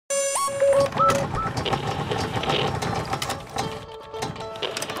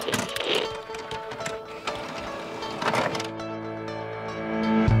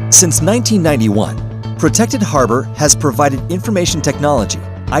Since 1991, Protected Harbor has provided information technology,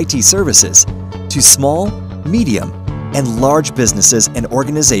 IT services, to small, medium, and large businesses and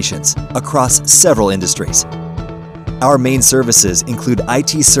organizations across several industries. Our main services include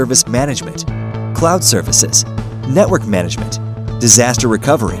IT service management, cloud services, network management, disaster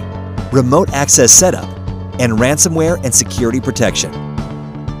recovery, remote access setup, and ransomware and security protection.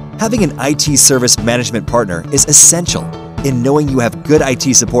 Having an IT service management partner is essential in knowing you have good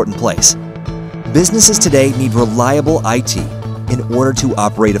IT support in place. Businesses today need reliable IT in order to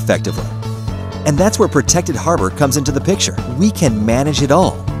operate effectively. And that's where Protected Harbor comes into the picture. We can manage it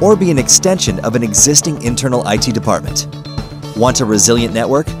all or be an extension of an existing internal IT department. Want a resilient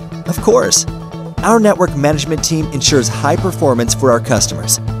network? Of course. Our network management team ensures high performance for our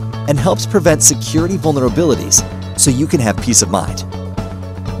customers and helps prevent security vulnerabilities so you can have peace of mind.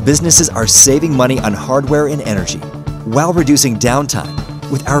 Businesses are saving money on hardware and energy while reducing downtime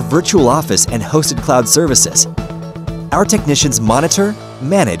with our virtual office and hosted cloud services. Our technicians monitor,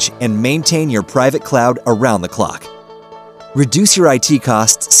 manage, and maintain your private cloud around the clock. Reduce your IT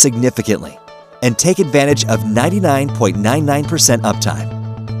costs significantly and take advantage of 99.99%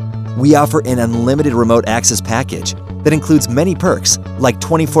 uptime. We offer an unlimited remote access package that includes many perks like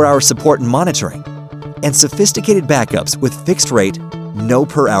 24-hour support and monitoring, and sophisticated backups with fixed-rate, no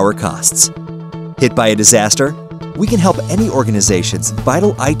per-hour costs. Hit by a disaster? We can help any organization's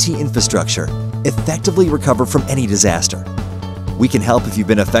vital IT infrastructure effectively recover from any disaster. We can help if you've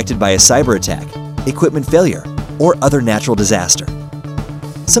been affected by a cyber attack, equipment failure, or other natural disaster.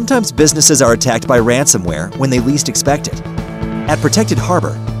 Sometimes businesses are attacked by ransomware when they least expect it. At Protected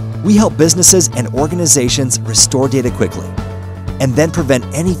Harbor, we help businesses and organizations restore data quickly and then prevent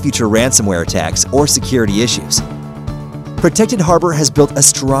any future ransomware attacks or security issues. Protected Harbor has built a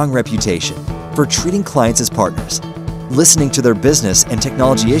strong reputation for treating clients as partners, listening to their business and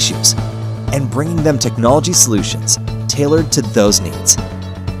technology issues, and bringing them technology solutions tailored to those needs.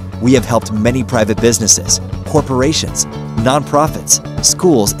 We have helped many private businesses, corporations, nonprofits,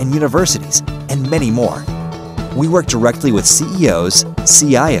 schools and universities, and many more. We work directly with CEOs,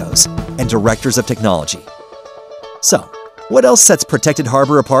 CIOs, and directors of technology. So, what else sets Protected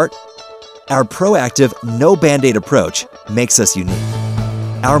Harbor apart? Our proactive, no Band-Aid approach makes us unique.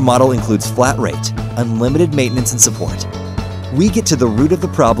 Our model includes flat rate, unlimited maintenance and support. We get to the root of the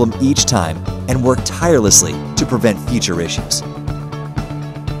problem each time and work tirelessly to prevent future issues.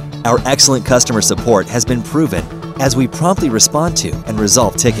 Our excellent customer support has been proven as we promptly respond to and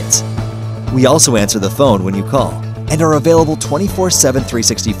resolve tickets. We also answer the phone when you call and are available 24/7,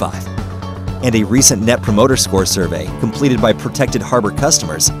 365. And a recent Net Promoter Score survey completed by Protected Harbor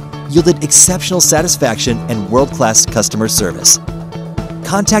customers yielded exceptional satisfaction and world-class customer service.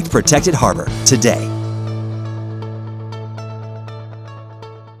 Contact Protected Harbor today